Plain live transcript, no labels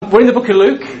We're in the book of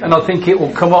Luke, and I think it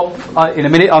will come up in a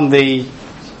minute on the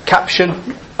caption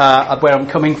of where I'm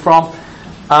coming from.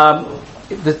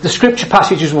 The scripture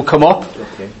passages will come up.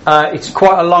 It's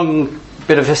quite a long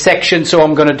bit of a section, so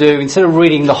I'm going to do, instead of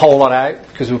reading the whole lot out,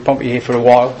 because we'll probably be here for a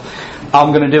while,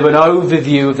 I'm going to do an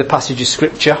overview of the passage of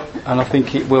scripture, and I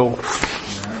think it will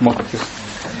come up.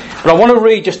 But I want to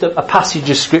read just a passage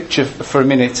of scripture for a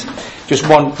minute, just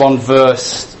one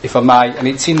verse, if I may, and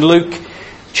it's in Luke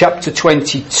chapter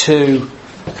 22,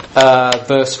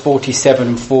 verse 47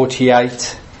 and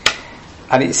 48.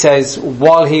 And it says,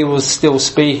 while he was still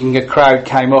speaking, a crowd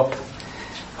came up,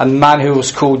 and a man who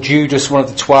was called Judas, one of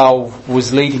the 12,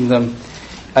 was leading them.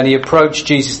 And he approached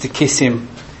Jesus to kiss him.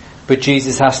 But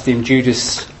Jesus asked him,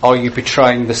 Judas, are you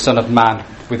betraying the Son of Man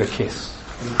with a kiss?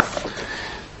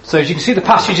 So as you can see, the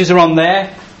passages are on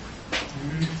there.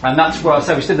 And that's where I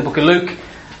say we're still in the book of Luke.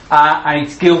 And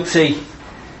it's guilty,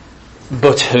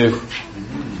 but who?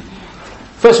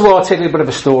 First of all, I'll tell you a bit of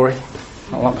a story.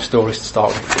 I like my stories to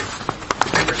start with.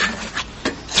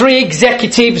 3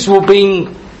 executives were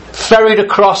being ferried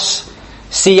across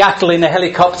Seattle in a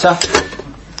helicopter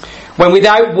when,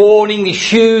 without warning,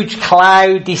 this huge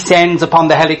cloud descends upon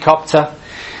the helicopter,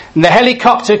 and the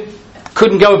helicopter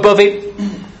couldn't go above it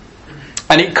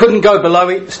and it couldn't go below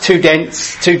it. It's too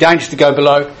dense, too dangerous to go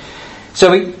below,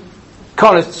 so it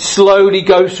kind of slowly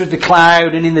goes through the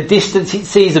cloud, and in the distance it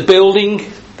sees a building,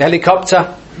 the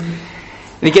helicopter.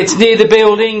 And he gets near the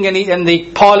building, and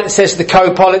the pilot says to the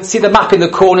co-pilot, see the map in the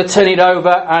corner, turn it over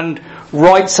and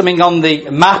write something on the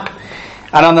map.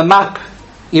 And on the map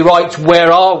he writes,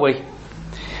 where are we?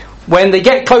 When they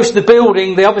get close to the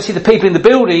building, the people in the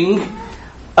building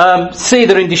see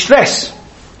they're in distress.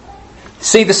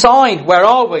 See the sign, where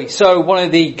are we? So one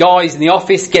of the guys in the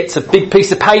office gets a big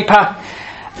piece of paper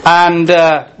and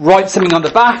writes something on the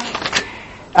back.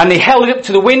 And he held it up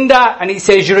to the window, and it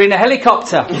says, you're in a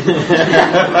helicopter.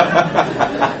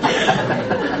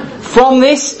 From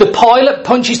this, the pilot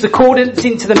punches the coordinates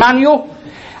into the manual,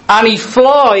 and he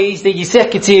flies the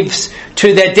executives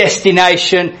to their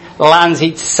destination, lands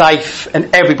it safe,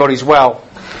 and everybody's well.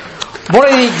 One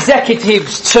of the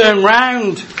executives turned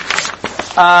round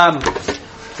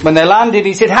when they landed.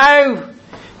 He said, how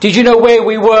did you know where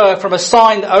we were from a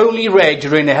sign that only read,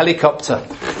 you're in a helicopter?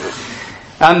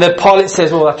 And the pilot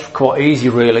says, well, that's quite easy,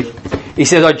 really. He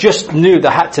says, I just knew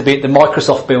they had to be at the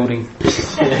Microsoft building.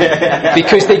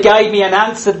 Because they gave me an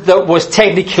answer that was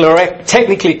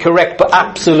technically correct, but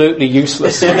absolutely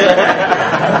useless. There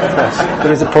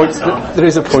is a point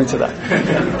to that.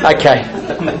 Okay.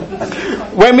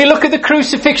 When we look at the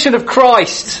crucifixion of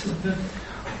Christ,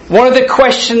 one of the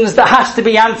questions that has to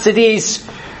be answered is,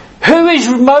 who is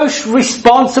most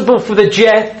responsible for the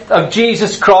death of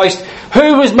Jesus Christ?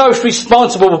 Who was most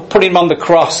responsible for putting him on the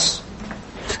cross?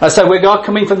 And so we're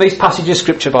coming from these passages of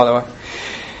scripture, by the way.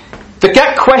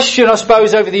 That question, I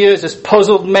suppose, over the years has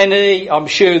puzzled many. I'm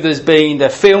sure there's been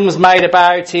films made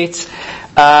about it.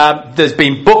 There's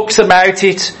been books about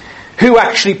it. Who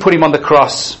actually put him on the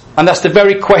cross? And that's the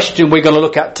very question we're going to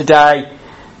look at today.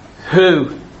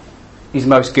 Who is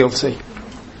most guilty?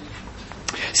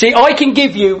 See, I can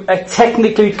give you a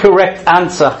technically correct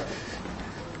answer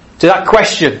to that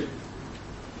question.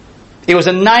 It was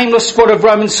a nameless squad of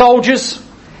Roman soldiers,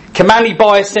 commanded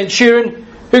by a centurion,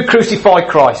 who crucified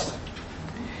Christ.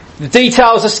 The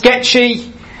details are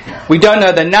sketchy. We don't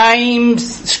know their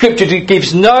names. Scripture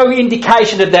gives no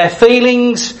indication of their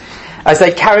feelings as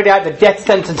they carried out the death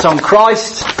sentence on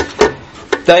Christ.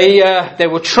 They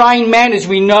were trained men, as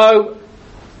we know,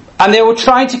 and they were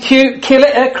trying to kill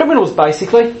criminals,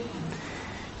 basically.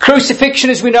 Crucifixion,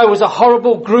 as we know, was a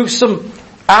horrible, gruesome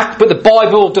act, but the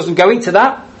Bible doesn't go into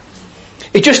that.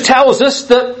 It just tells us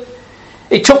that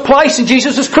it took place and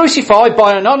Jesus was crucified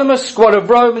by an anonymous squad of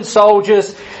Roman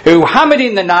soldiers who hammered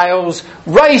in the nails,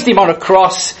 raised him on a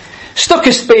cross, stuck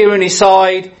a spear in his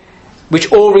side,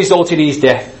 which all resulted in his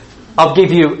death. I'll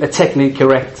give you a technically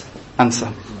correct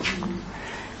answer.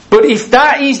 But if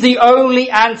that is the only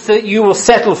answer you will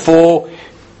settle for,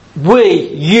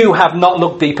 you have not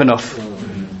looked deep enough.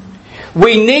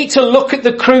 We need to look at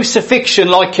the crucifixion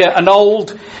like an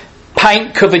old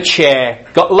paint-covered chair.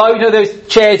 Got loads of those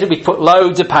chairs that we put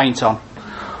loads of paint on.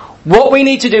 What we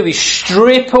need to do is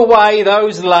strip away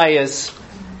those layers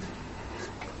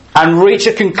and reach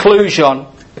a conclusion,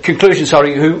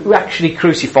 who actually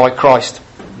crucified Christ.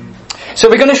 So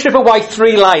we're going to strip away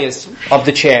 3 layers of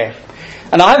the chair.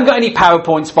 And I haven't got any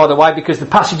PowerPoints, by the way, because the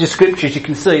passage of scriptures, you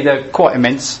can see, they're quite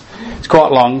immense. It's quite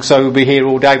long, so we'll be here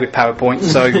all day with PowerPoints.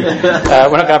 So we're not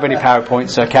going to have any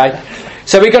PowerPoints, okay?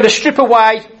 So we're going to strip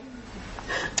away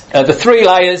the 3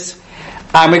 layers,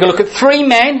 and we're going to look at 3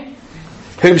 men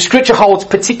whom Scripture holds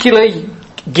particularly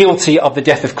guilty of the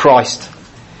death of Christ.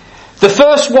 The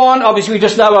first one, obviously we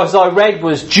just know as I read,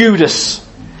 was Judas.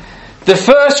 The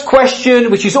first question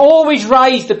which is always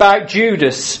raised about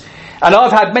Judas, and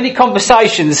I've had many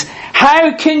conversations,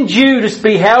 how can Judas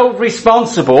be held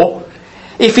responsible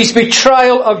if his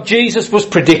betrayal of Jesus was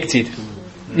predicted?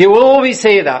 You will always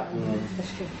hear that.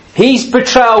 His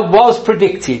betrayal was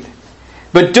predicted,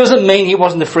 but doesn't mean he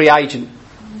wasn't a free agent.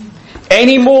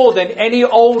 Any more than any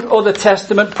old Other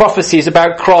Testament prophecies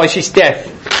about Christ's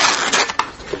death.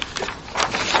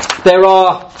 There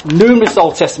are numerous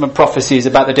Old Testament prophecies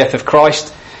about the death of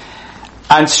Christ,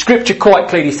 and Scripture quite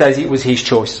clearly says it was his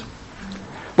choice.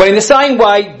 Well, in the same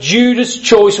way, Judas'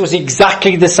 choice was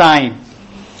exactly the same.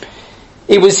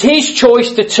 It was his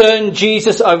choice to turn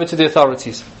Jesus over to the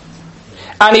authorities.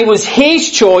 And it was his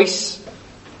choice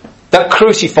that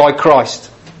crucified Christ.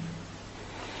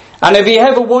 And have you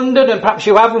ever wondered, and perhaps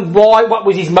you haven't, what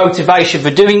was his motivation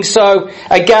for doing so?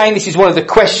 Again, this is one of the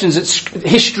questions at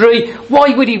history.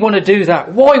 Why would he want to do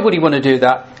that? Why would he want to do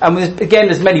that? And again,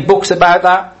 there's many books about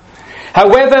that.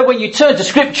 However, when you turn to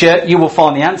Scripture, you will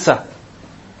find the answer.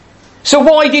 So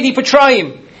why did he betray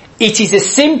him? It is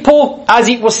as simple as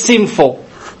it was sinful.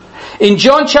 In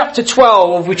John chapter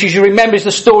 12, which as you remember is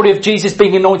the story of Jesus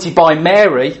being anointed by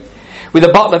Mary with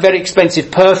a bottle of very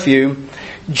expensive perfume,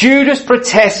 Judas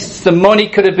protests the money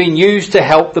could have been used to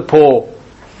help the poor.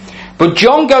 But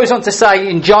John goes on to say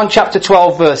in John chapter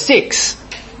 12 verse 6,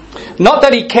 not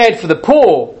that he cared for the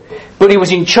poor, but he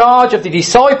was in charge of the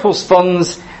disciples'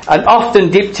 funds and often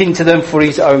dipped into them for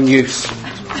his own use.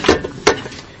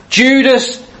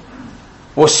 Judas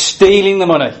was stealing the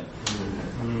money.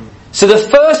 So the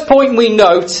first point we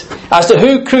note as to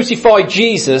who crucified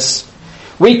Jesus,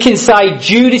 we can say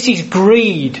Judas's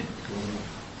greed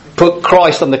put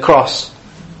Christ on the cross.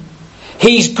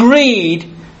 His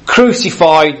greed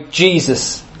crucified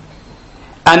Jesus.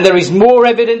 And there is more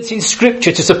evidence in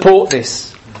Scripture to support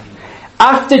this.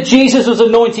 After Jesus was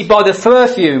anointed by the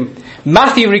perfume,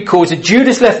 Matthew records that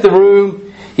Judas left the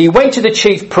room, he went to the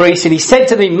chief priests and he said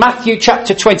to them in Matthew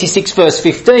chapter 26 verse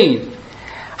 15,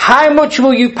 how much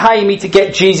will you pay me to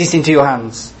get Jesus into your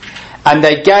hands? And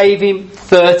they gave him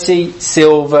 30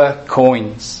 silver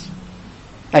coins.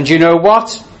 And you know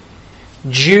what?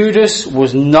 Judas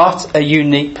was not a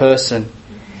unique person.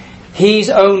 He's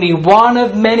only one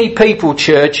of many people,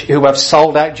 church, who have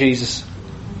sold out Jesus.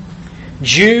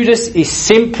 Judas is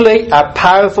simply a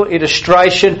powerful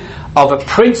illustration of a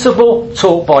principle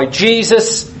taught by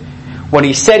Jesus when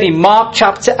he said in Mark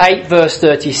chapter 8 verse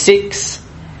 36,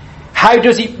 how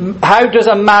does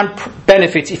a man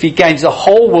benefit if he gains the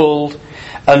whole world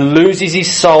and loses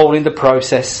his soul in the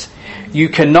process? You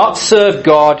cannot serve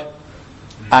God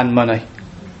and money.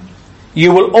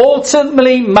 You will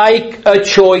ultimately make a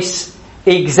choice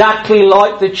exactly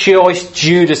like the choice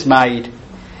Judas made.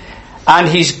 And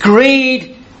his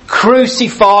greed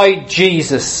crucified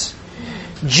Jesus.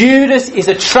 Judas is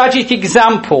a tragic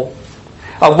example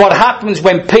of what happens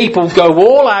when people go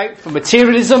all out for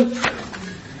materialism,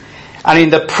 and in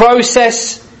the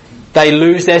process they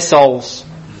lose their souls.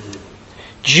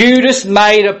 Judas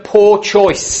made a poor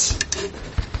choice.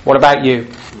 What about you?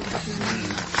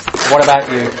 What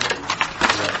about you?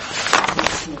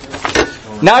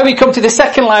 Now we come to the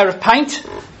second layer of paint.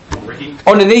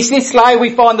 Underneath this layer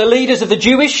we find the leaders of the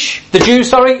Jews,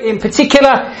 in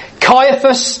particular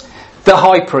Caiaphas, the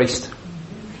high priest.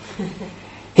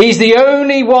 He's the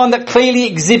only one that clearly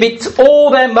exhibits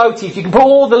all their motives. You can put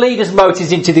all the leaders'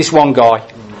 motives into this one guy.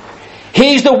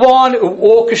 He's the one who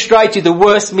orchestrated the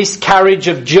worst miscarriage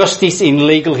of justice in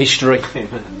legal history.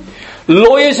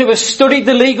 Lawyers who have studied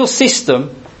the legal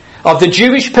system of the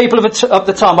Jewish people of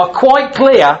the time are quite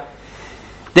clear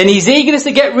that in his eagerness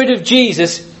to get rid of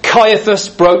Jesus, Caiaphas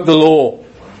broke the law.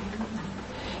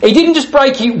 He didn't just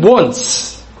break it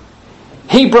once.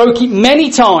 He broke it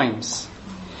many times.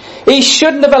 He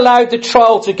shouldn't have allowed the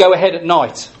trial to go ahead at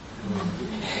night.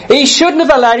 He shouldn't have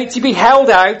allowed it to be held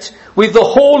out with the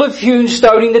Hall of Hewn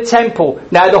Stone in the temple.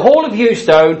 Now, the Hall of Hewn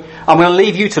Stone, I'm going to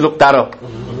leave you to look that up.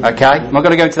 Okay? I'm not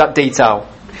going to go into that detail.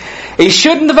 He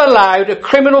shouldn't have allowed a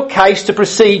criminal case to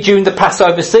proceed during the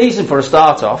Passover season for a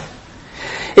start off.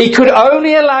 He could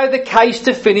only allow the case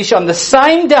to finish on the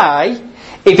same day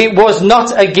if it was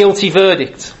not a guilty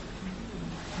verdict.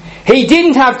 He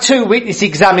didn't have two witnesses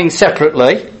examined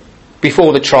separately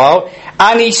before the trial,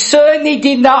 and he certainly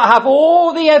did not have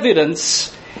all the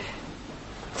evidence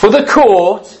for the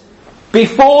court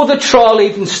before the trial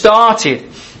even started.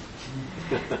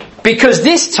 Because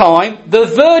this time, the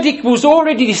verdict was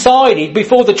already decided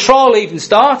before the trial even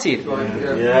started.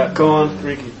 Yeah, go on,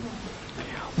 Ricky.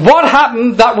 What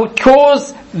happened that would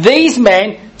cause these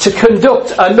men to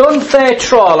conduct an unfair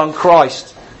trial on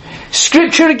Christ?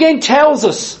 Scripture again tells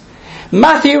us.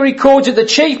 Matthew records that the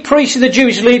chief priests and the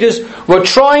Jewish leaders were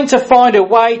trying to find a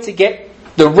way to get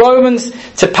the Romans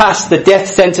to pass the death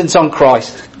sentence on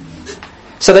Christ.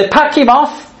 So they pack him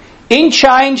off in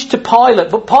chains to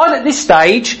Pilate. But Pilate at this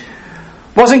stage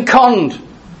wasn't conned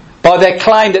by their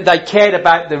claim that they cared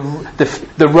about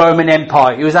the Roman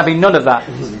Empire. He was having none of that.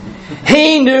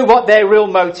 He knew what their real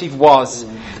motive was.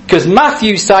 Because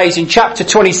Matthew says in chapter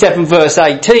 27 verse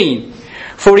 18,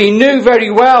 for he knew very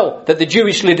well that the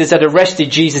Jewish leaders had arrested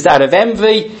Jesus out of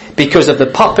envy because of the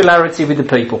popularity with the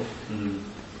people.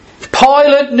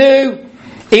 Pilate knew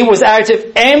it was out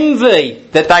of envy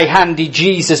that they handed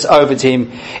Jesus over to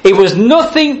him. It was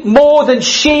nothing more than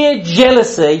sheer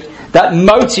jealousy that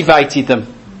motivated them.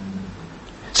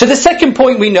 So the second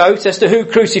point we note as to who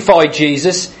crucified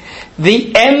Jesus,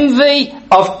 the envy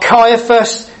of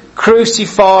Caiaphas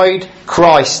crucified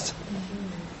Christ.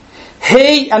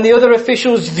 He and the other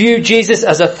officials viewed Jesus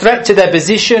as a threat to their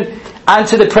position and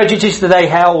to the prejudice that they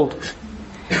held.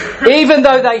 Even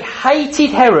though they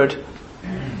hated Herod,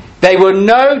 they were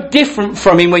no different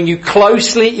from him when you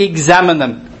closely examine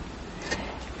them.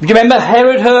 Do you remember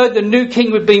Herod heard the new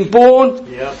king had been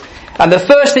born? Yeah. And the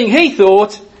first thing he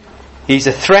thought, he's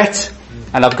a threat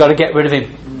and I've got to get rid of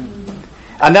him.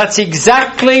 And that's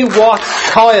exactly what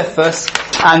Caiaphas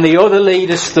and the other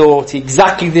leaders thought,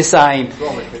 exactly the same.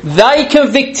 They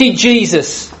convicted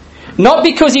Jesus, not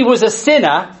because he was a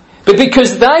sinner, but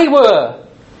because they were.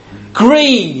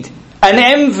 Greed and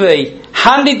envy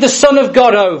handed the Son of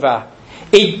God over.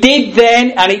 It did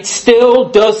then and it still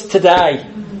does today.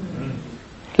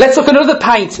 Let's look at another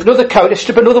paint, another coat. Let's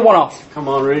strip another one off. Come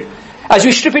on, Reed. As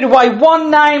we strip it away, one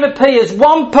name appears,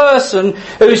 one person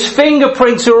whose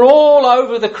fingerprints are all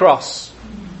over the cross.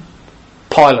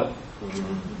 Pilate.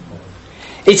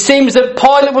 It seems that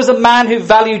Pilate was a man who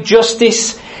valued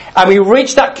justice, and we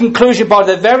reach that conclusion by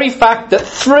the very fact that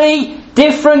 3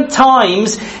 different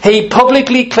times he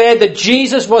publicly declared that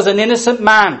Jesus was an innocent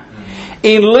man.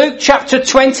 In Luke chapter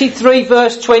 23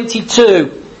 verse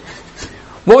 22,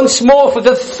 once more for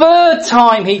the 3rd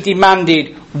time he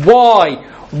demanded, why?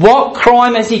 What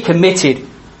crime has he committed?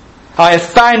 I have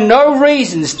found no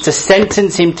reasons to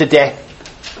sentence him to death.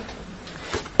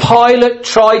 Pilate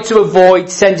tried to avoid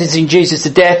sentencing Jesus to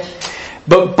death,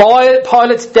 but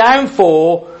Pilate's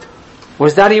downfall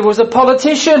was that he was a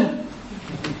politician.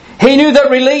 He knew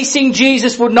that releasing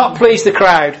Jesus would not please the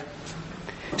crowd.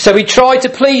 So he tried to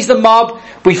please the mob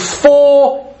with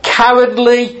 4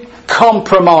 cowardly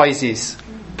compromises,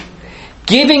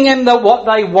 giving them what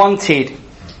they wanted,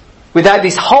 without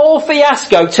this whole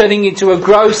fiasco turning into a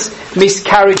gross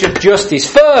miscarriage of justice.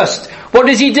 First, what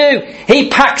does he do? He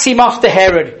packs him off to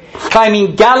Herod,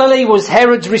 claiming Galilee was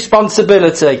Herod's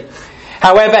responsibility.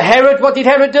 However, what did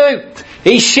Herod do?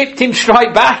 He shipped him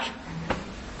straight back.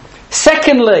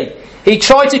 Secondly, he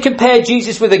tried to compare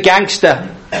Jesus with a gangster,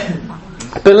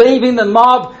 believing the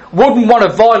mob wouldn't want a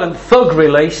violent thug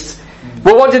released.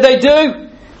 Well, what did they do?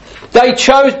 They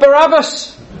chose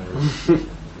Barabbas.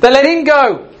 They let him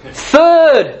go.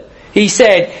 Third, he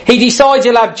said, he decides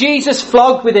he'll have Jesus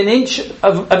flogged within an inch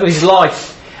of his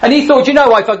life. And he thought,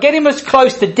 if I get him as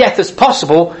close to death as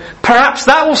possible, perhaps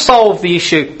that will solve the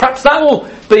issue. Perhaps that will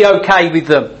be okay with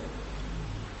them.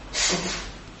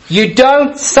 You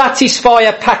don't satisfy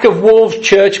a pack of wolves,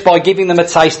 church, by giving them a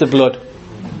taste of blood.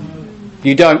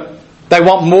 You don't. They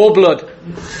want more blood.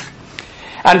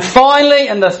 And finally,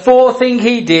 and the 4th thing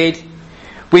he did,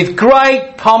 with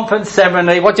great pomp and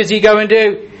ceremony, what does he go and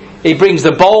do? He brings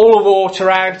the bowl of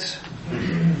water out,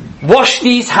 washed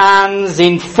his hands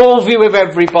in full view of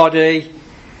everybody,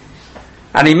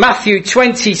 and in Matthew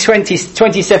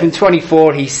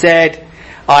 27:24 he said,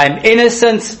 I am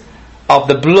innocent of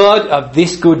the blood of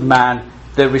this good man.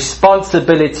 The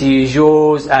responsibility is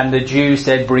yours. And the Jews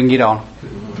said, bring it on.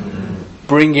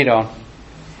 Bring it on.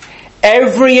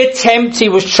 Every attempt he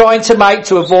was trying to make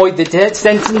to avoid the death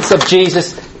sentence of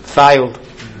Jesus failed.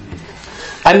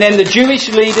 And then the Jewish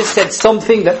leaders said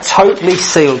something that totally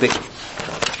sealed it.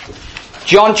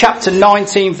 John chapter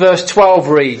 19 verse 12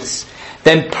 reads,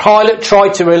 then Pilate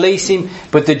tried to release him,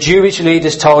 but the Jewish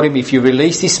leaders told him, if you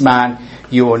release this man,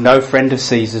 you are no friend of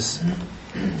Caesar's.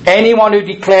 Anyone who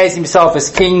declares himself as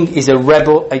king is a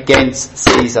rebel against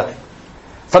Caesar.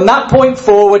 From that point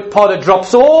forward, Pilate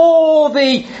drops all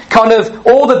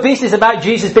the business about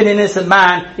Jesus being an innocent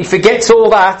man. He forgets all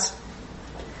that.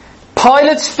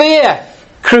 Pilate's fear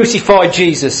crucified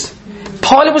Jesus.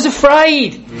 Pilate was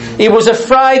afraid. He was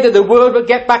afraid that the word would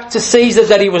get back to Caesar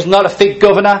that he was not a fit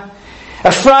governor.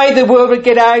 Afraid the word would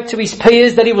get out to his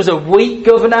peers that he was a weak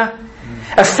governor.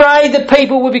 Afraid that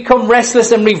people would become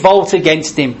restless and revolt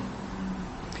against him.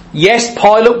 Yes,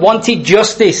 Pilate wanted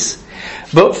justice,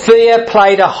 but fear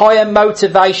played a higher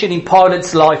motivation in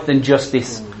Pilate's life than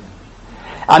justice.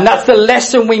 And that's the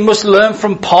lesson we must learn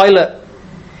from Pilate.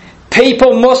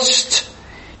 People must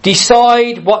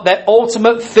decide what their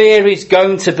ultimate fear is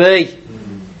going to be.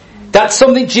 That's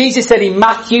something Jesus said in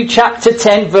Matthew chapter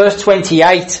 10 verse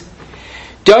 28.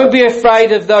 Don't be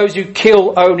afraid of those who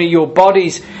kill only your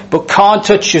bodies but can't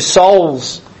touch your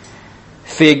souls.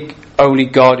 Fear only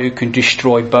God who can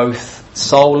destroy both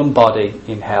soul and body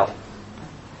in hell.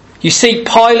 You see,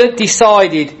 Pilate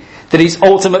decided that his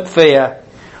ultimate fear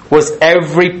was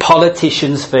every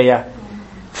politician's fear,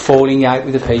 falling out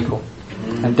with the people.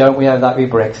 And don't we have that with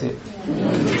Brexit?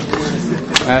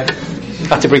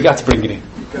 Had to bring it in.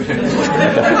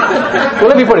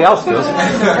 Well, everybody else does.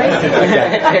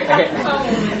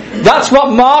 That's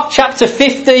what Mark chapter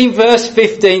 15 verse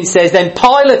 15 says. Then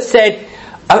Pilate said,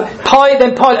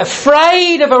 Pilate,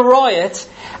 afraid of a riot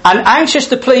and anxious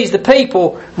to please the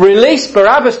people, released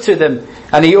Barabbas to them,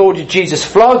 and he ordered Jesus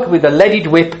flogged with a leaded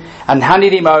whip and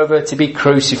handed him over to be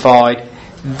crucified.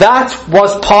 That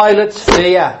was Pilate's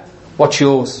fear. What's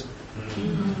yours?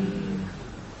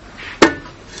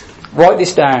 Write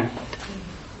this down.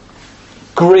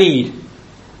 Greed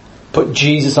put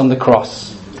Jesus on the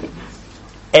cross.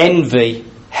 Envy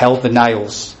held the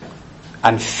nails.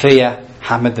 And fear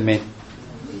hammered them in.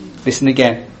 Listen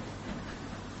again.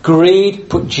 Greed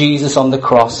put Jesus on the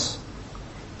cross.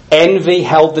 Envy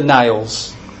held the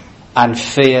nails. And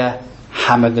fear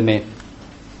hammered them in.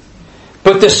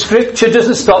 But the scripture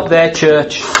doesn't stop there,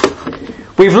 church.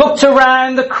 We've looked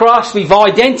around the cross. We've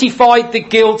identified the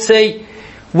guilty.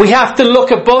 We have to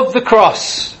look above the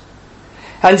cross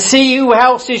and see who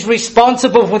else is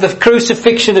responsible for the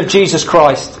crucifixion of Jesus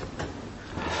Christ.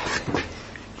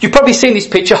 You've probably seen this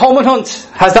picture. Holman Hunt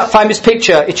has that famous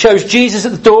picture. It shows Jesus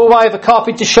at the doorway of a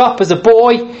carpenter shop as a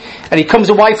boy, and he comes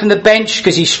away from the bench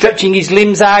because he's stretching his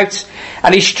limbs out,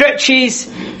 and he's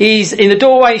in the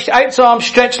doorway, out his arms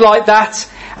stretched like that,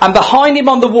 and behind him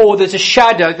on the wall there's a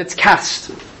shadow that's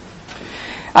cast.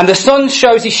 And the sun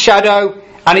shows his shadow,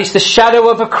 and it's the shadow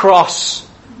of a cross.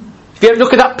 If you ever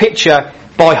look at that picture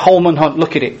by Holman Hunt,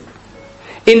 look at it.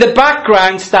 In the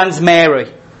background stands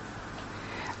Mary.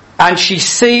 And she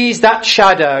sees that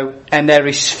shadow, and there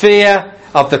is fear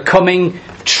of the coming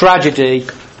tragedy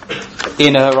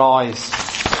in her eyes.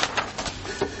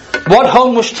 What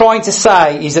Hunt was trying to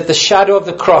say is that the shadow of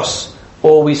the cross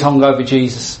always hung over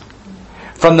Jesus.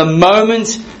 From the moment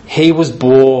he was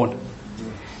born.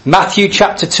 Matthew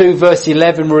chapter 2 verse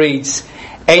 11 reads,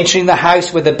 entering the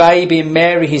house where the baby and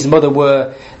Mary his mother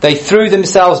were, they threw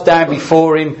themselves down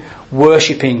before him,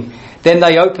 worshipping. Then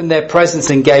they opened their presents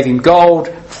and gave him gold,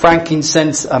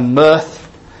 frankincense and myrrh.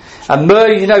 And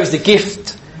myrrh, you know, is a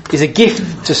gift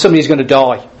to somebody who's going to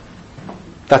die.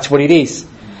 That's what it is.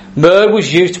 Myrrh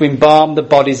was used to embalm the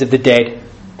bodies of the dead.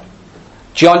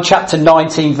 John chapter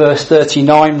 19 verse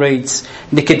 39 reads,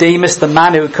 Nicodemus, the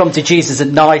man who had come to Jesus at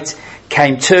night,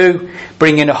 came too,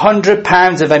 bringing 100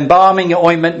 pounds of embalming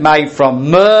ointment made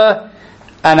from myrrh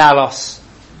and aloes.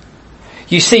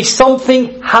 You see,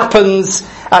 something happens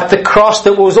at the cross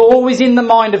that was always in the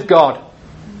mind of God.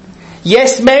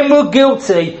 Yes, men were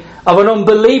guilty of an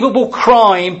unbelievable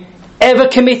crime ever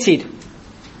committed.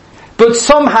 But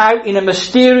somehow, in a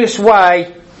mysterious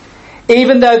way,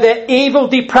 even though their evil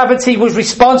depravity was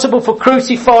responsible for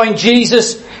crucifying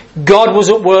Jesus, God was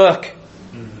at work.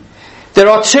 There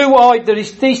are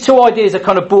these two ideas are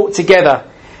kind of brought together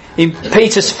in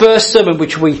Peter's first sermon,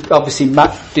 which we obviously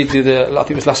Matt did I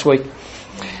think it was last week.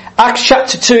 Acts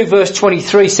chapter 2 verse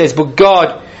 23 says, but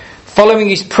God, following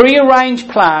his pre-arranged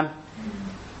plan,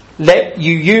 let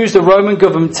you use the Roman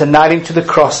government to nail him to the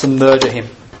cross and murder him.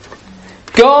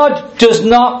 God does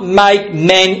not make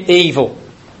men evil,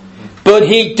 but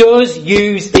he does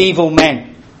use evil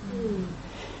men.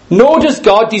 Nor does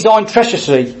God design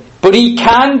treachery, but he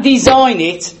can design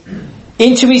it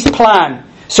into his plan.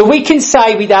 So we can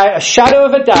say without a shadow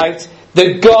of a doubt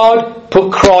that God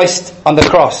put Christ on the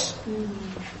cross.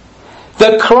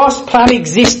 The cross plan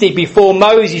existed before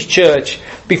Moses' church,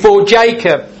 before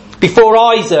Jacob, before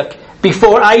Isaac,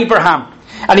 before Abraham.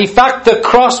 And in fact, the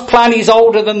cross plan is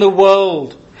older than the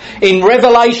world. In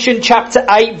Revelation chapter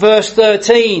 8 verse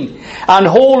 13, and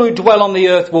all who dwell on the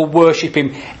earth will worship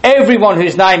him. Everyone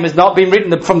whose name has not been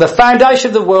written from the foundation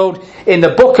of the world in the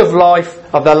book of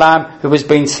life of the Lamb who has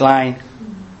been slain.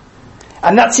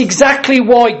 And that's exactly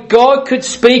why God could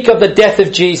speak of the death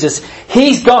of Jesus,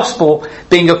 his gospel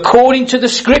being according to the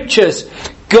scriptures.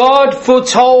 God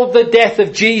foretold the death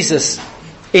of Jesus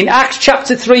in Acts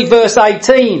chapter 3 verse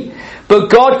 18. But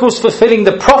God was fulfilling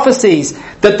the prophecies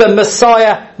that the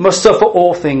Messiah must suffer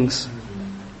all things.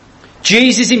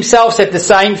 Jesus himself said the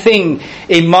same thing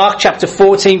in Mark chapter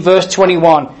 14 verse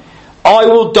 21. I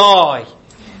will die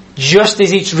just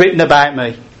as it's written about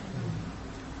me.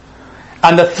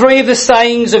 And the three of the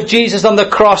sayings of Jesus on the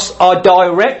cross are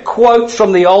direct quotes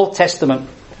from the Old Testament.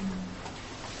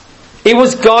 It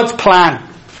was God's plan.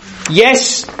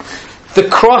 Yes, the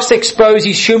cross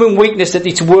exposes human weakness at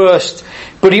its worst,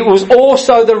 but it was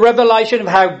also the revelation of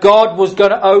how God was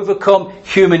going to overcome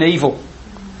human evil.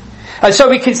 And so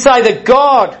we can say that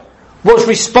God was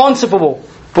responsible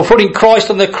for putting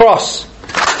Christ on the cross.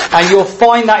 And you'll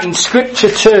find that in Scripture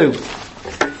too.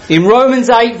 In Romans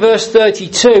 8 verse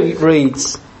 32 it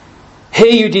reads,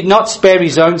 He who did not spare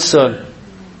his own son,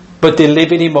 but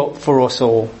delivered him up for us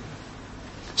all.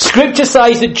 Scripture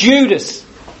says that Judas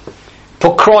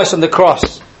put Christ on the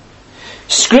cross.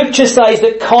 Scripture says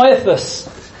that Caiaphas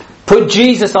put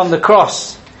Jesus on the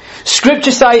cross.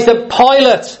 Scripture says that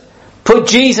Pilate put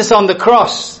Jesus on the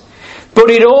cross. But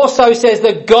it also says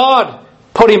that God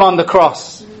put him on the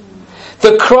cross.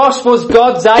 The cross was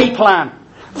God's A plan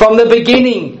from the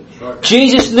beginning.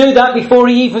 Jesus knew that before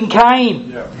he even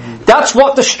came. That's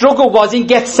what the struggle was in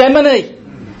Gethsemane.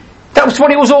 That was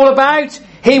what it was all about.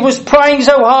 He was praying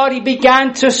so hard he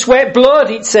began to sweat blood,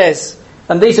 it says.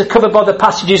 And these are covered by the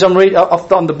passages on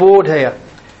the board here.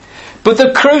 But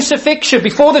the crucifixion,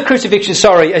 before the crucifixion,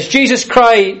 as Jesus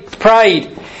prayed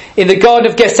in the Garden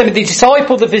of Gethsemane, the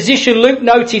disciple, the physician Luke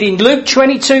noted in Luke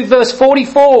 22 verse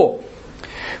 44,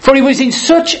 for he was in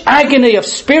such agony of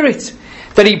spirit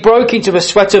that he broke into a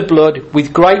sweat of blood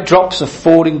with great drops of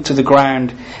falling to the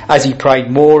ground as he prayed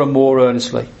more and more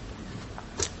earnestly.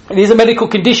 It is a medical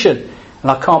condition,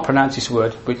 and I can't pronounce this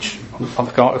word, which I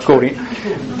can't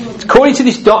according to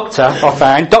this doctor I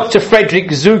found, Dr. Frederick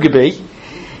Zugerby,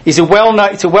 it's a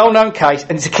well-known case,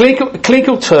 and it's a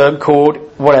clinical term called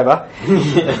whatever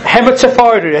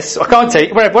hematophyresis. I can't tell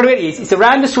you whatever it is. It's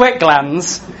around the sweat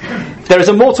glands. There is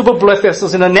a multiple blood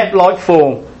vessels in a net-like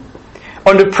form.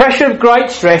 Under pressure of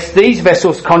great stress, these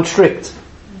vessels constrict.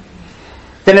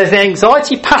 Then, as the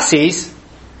anxiety passes,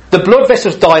 the blood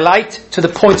vessels dilate to the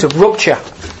point of rupture.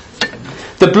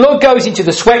 The blood goes into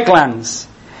the sweat glands.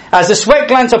 As the sweat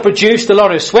glands are produced a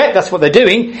lot of sweat, that's what they're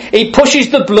doing, it pushes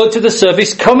the blood to the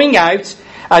surface, coming out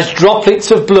as droplets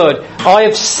of blood. I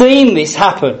have seen this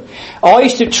happen. I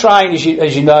used to train,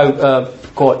 as you know,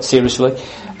 quite seriously,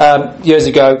 years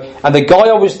ago, and the guy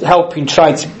I was helping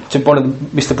train to one of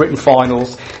the Mr. Britain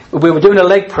finals, we were doing a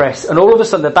leg press, and all of a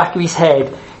sudden, the back of his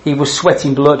head, he was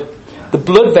sweating blood. The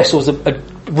blood vessels had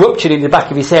ruptured in the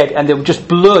back of his head, and there was just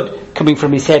blood coming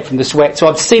from his head from the sweat. So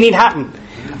I've seen it happen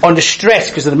under stress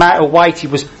because of the amount of weight he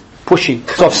was pushing.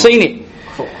 So I've seen it.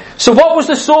 So what was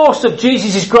the source of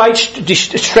Jesus' great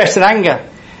distress and anger?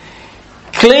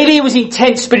 Clearly it was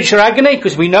intense spiritual agony,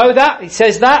 because we know that. It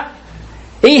says that.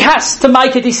 He has to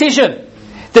make a decision.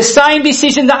 The same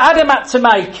decision that Adam had to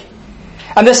make.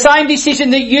 And the same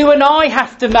decision that you and I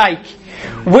have to make.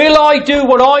 Will I do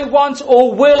what I want,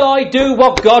 or will I do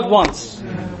what God wants?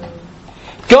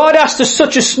 God asked us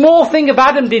such a small thing of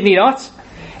Adam, did he not?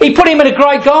 He put him in a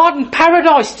great garden,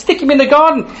 paradise, stick him in the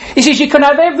garden. He says, you can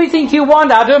have everything you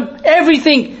want, Adam,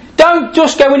 everything. Don't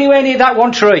just go anywhere near that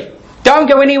one tree. Don't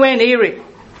go anywhere near it.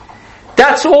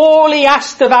 That's all he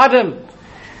asked of Adam.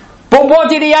 But what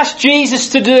did he ask Jesus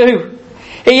to do?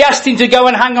 He asked him to go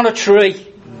and hang on a tree.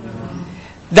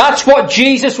 That's what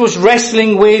Jesus was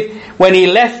wrestling with when he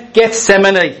left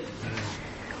Gethsemane.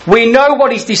 We know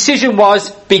what his decision was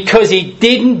because he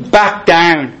didn't back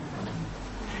down.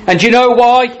 And do you know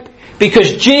why?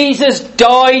 Because Jesus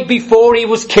died before he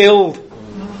was killed.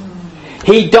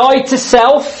 He died to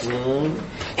self.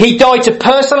 He died to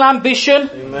personal ambition.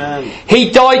 He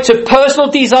died to personal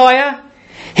desire.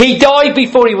 He died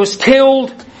before he was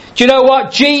killed. Do you know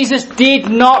what? Jesus did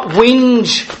not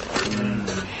whinge.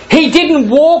 He didn't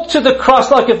walk to the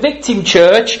cross like a victim,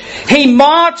 church. He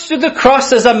marched to the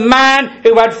cross as a man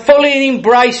who had fully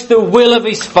embraced the will of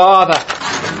his Father.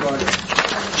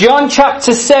 John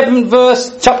chapter 10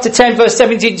 verse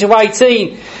 17 to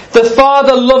 18. The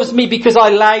Father loves me because I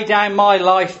lay down my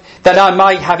life that I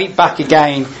may have it back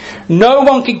again. No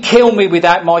one can kill me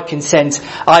without my consent.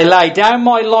 I lay down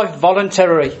my life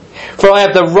voluntarily. For I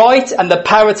have the right and the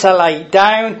power to lay it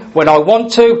down when I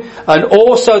want to, and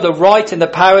also the right and the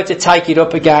power to take it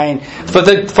up again. For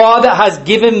the Father has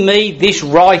given me this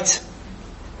right.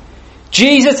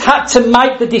 Jesus had to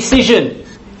make the decision.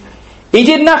 He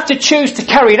didn't have to choose to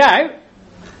carry it out.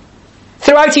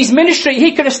 Throughout his ministry,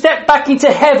 he could have stepped back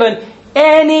into heaven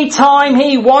any time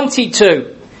he wanted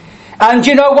to. And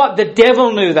you know what? The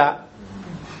devil knew that.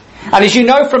 And as you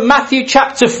know from Matthew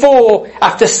chapter 4,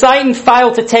 after Satan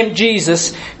failed to tempt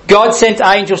Jesus, God sent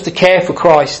angels to care for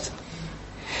Christ.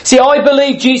 See, I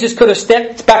believe Jesus could have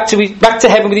stepped back to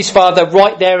heaven with his Father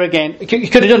right there again. He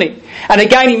could have done it. And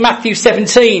again in Matthew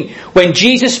 17, when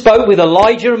Jesus spoke with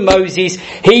Elijah and Moses,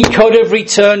 he could have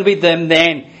returned with them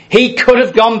then. He could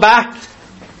have gone back.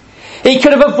 He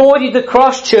could have avoided the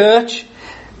cross, church,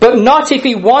 but not if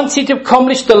he wanted to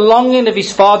accomplish the longing of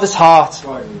his Father's heart.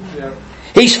 Right. Yeah.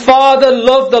 His Father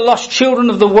loved the lost children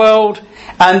of the world,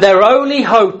 and their only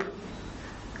hope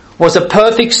was a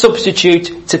perfect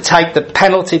substitute to take the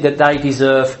penalty that they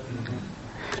deserve.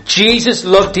 Jesus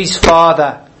loved his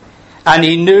Father, and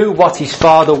he knew what his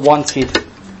Father wanted.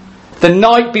 The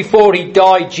night before he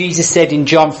died, Jesus said in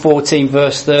John 14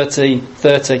 verse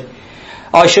 30,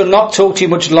 I shall not talk to you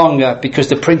much longer, because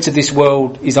the prince of this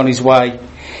world is on his way.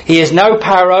 He has no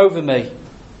power over me.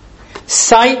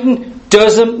 Satan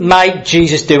doesn't make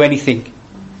Jesus do anything.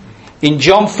 In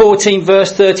John 14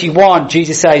 verse 31,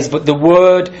 Jesus says, but the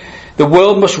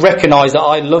world must recognise that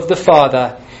I love the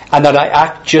Father, and that I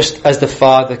act just as the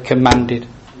Father commanded.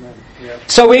 Yeah.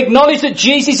 So we acknowledge that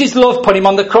Jesus' love put him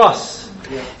on the cross.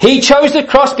 Yeah. He chose the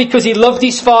cross because he loved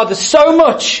his Father so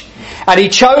much, and he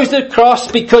chose the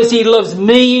cross because he loves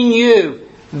me and you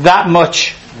that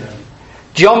much. Yeah.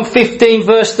 John 15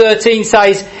 verse 13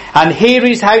 says, and here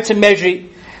is how to measure it.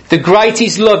 The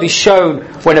greatest love is shown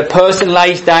when a person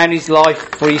lays down his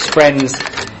life for his friends.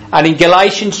 And in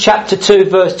Galatians chapter 2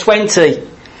 verse 20,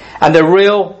 and the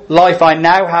real life I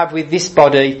now have with this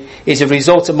body is a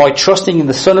result of my trusting in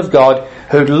the Son of God,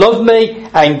 who loved me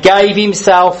and gave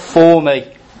himself for me.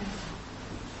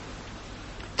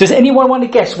 Does anyone want to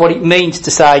guess what it means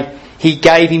to say, he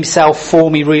gave himself for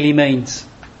me really means?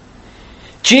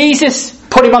 Jesus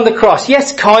put him on the cross.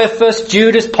 Yes, Caiaphas,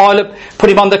 Judas, Pilate put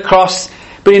him on the cross,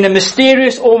 but in a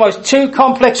mysterious, almost too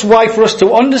complex way for us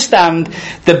to understand,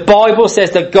 the Bible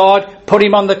says that God put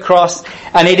him on the cross,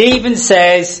 and it even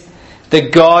says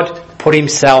that God put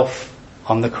himself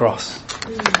on the cross.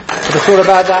 Have you thought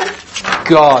about that?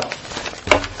 God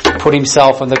put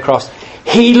himself on the cross.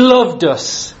 He loved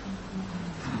us.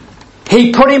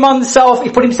 He put himself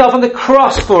on the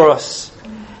cross for us.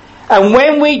 And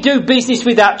when we do business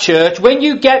with that, church, when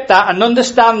you get that and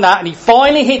understand that, and it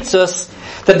finally hits us,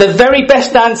 that the very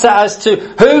best answer as to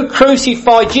who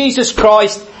crucified Jesus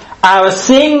Christ, our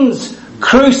sins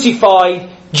crucified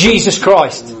Jesus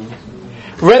Christ.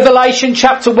 Revelation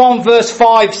chapter 1 verse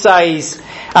 5 says,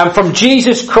 and from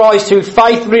Jesus Christ, who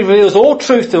faithfully reveals all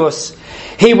truth to us,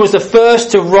 he was the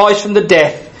first to rise from the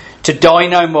dead, to die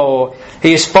no more.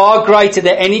 He is far greater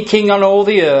than any king on all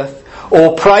the earth.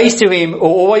 All praise to him who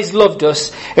always loved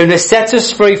us, and has set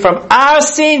us free from our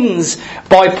sins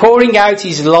by pouring out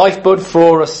his lifeblood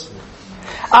for us.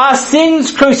 Our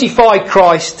sins crucified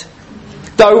Christ.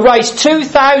 Though raised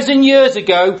 2,000 years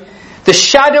ago, the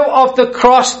shadow of the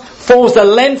cross falls the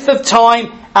length of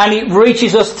time, and it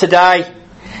reaches us today.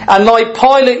 And like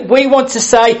Pilate, we want to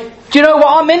say, do you know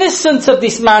what? I'm innocent of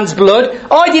this man's blood.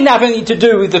 I didn't have anything to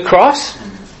do with the cross.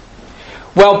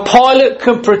 Well, Pilate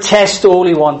can protest all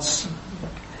he wants.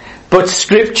 But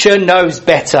Scripture knows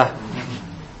better.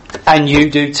 And you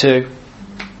do too.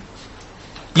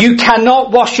 You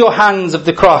cannot wash your hands of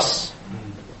the cross.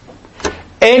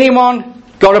 Anyone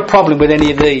got a problem with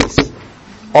any of these?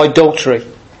 Adultery,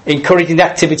 encouraging the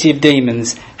activity of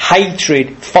demons,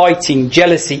 hatred, fighting,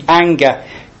 jealousy, anger,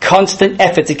 constant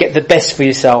effort to get the best for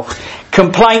yourself,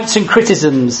 complaints and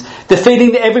criticisms, the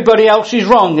feeling that everybody else is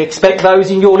wrong, expect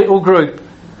those in your little group.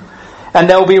 And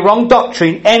there will be wrong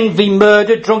doctrine, envy,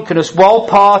 murder, drunkenness, wild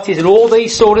parties, and all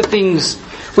these sort of things.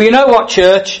 Well, you know what,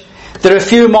 church? There are a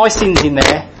few of my sins in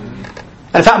there.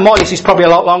 And in fact, my list is probably a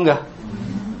lot longer.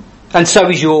 And so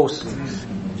is yours.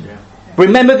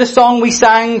 Remember the song we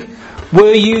sang?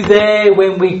 Were you there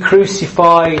when we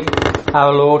crucified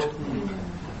our Lord?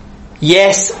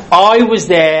 Yes, I was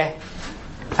there,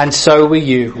 and so were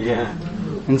you. Yeah.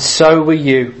 And so were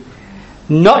you.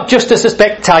 Not just as a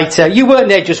spectator. You weren't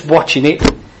there just watching it.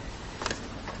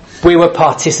 We were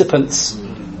participants.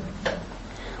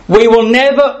 We will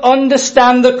never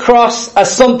understand the cross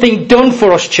as something done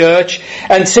for us, church,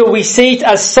 until we see it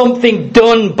as something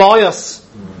done by us.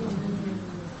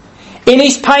 In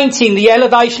his painting, The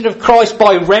Elevation of Christ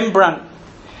by Rembrandt,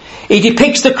 he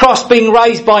depicts the cross being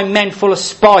raised by men full of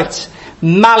spite,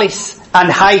 malice and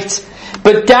hate.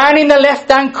 But down in the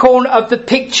left-hand corner of the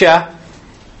picture,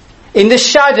 in the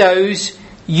shadows,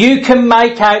 you can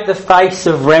make out the face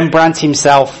of Rembrandt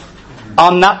himself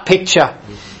on that picture.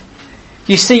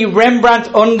 You see,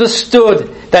 Rembrandt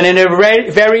understood that in a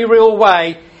very real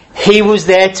way, he was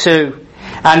there too.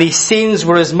 And his sins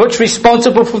were as much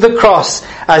responsible for the cross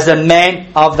as the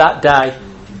men of that day.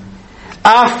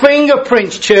 Our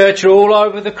fingerprints, church, are all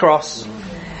over the cross.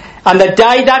 And the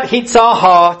day that hits our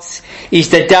hearts is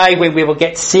the day when we will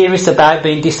get serious about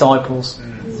being disciples.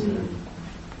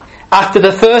 After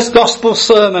the first gospel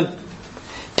sermon,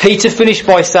 Peter finished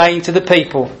by saying to the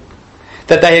people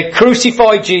that they had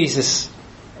crucified Jesus.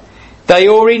 They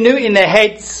already knew it in their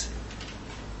heads,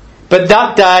 but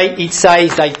that day it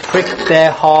says they pricked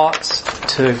their hearts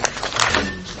too.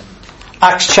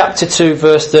 Acts chapter 2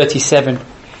 verse 37.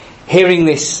 Hearing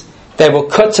this, they were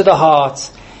cut to the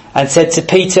heart and said to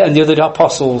Peter and the other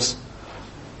apostles,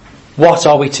 "What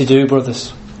are we to do,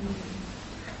 brothers?"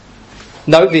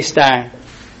 Note this down.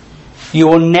 You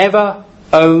will never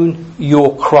own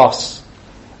your cross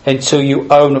until you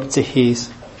own up to his.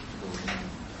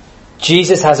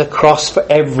 Jesus has a cross for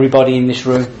everybody in this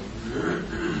room.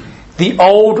 The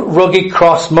old rugged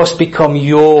cross must become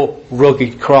your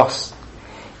rugged cross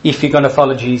if you're going to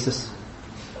follow Jesus.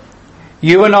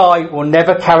 You and I will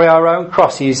never carry our own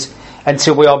crosses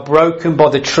until we are broken by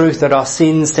the truth that our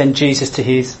sins send Jesus to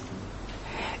his.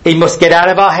 It must get out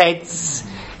of our heads,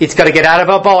 it's got to get out of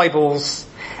our Bibles,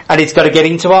 and it's got to get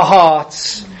into our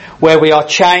hearts where we are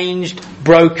changed,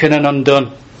 broken and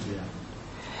undone.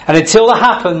 And until that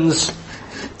happens,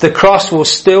 the cross will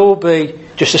still be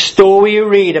just a story you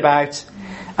read about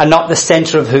and not the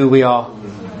centre of who we are.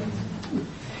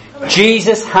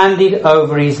 Jesus handed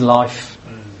over his life.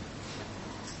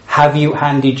 Have you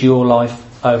handed your life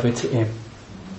over to him?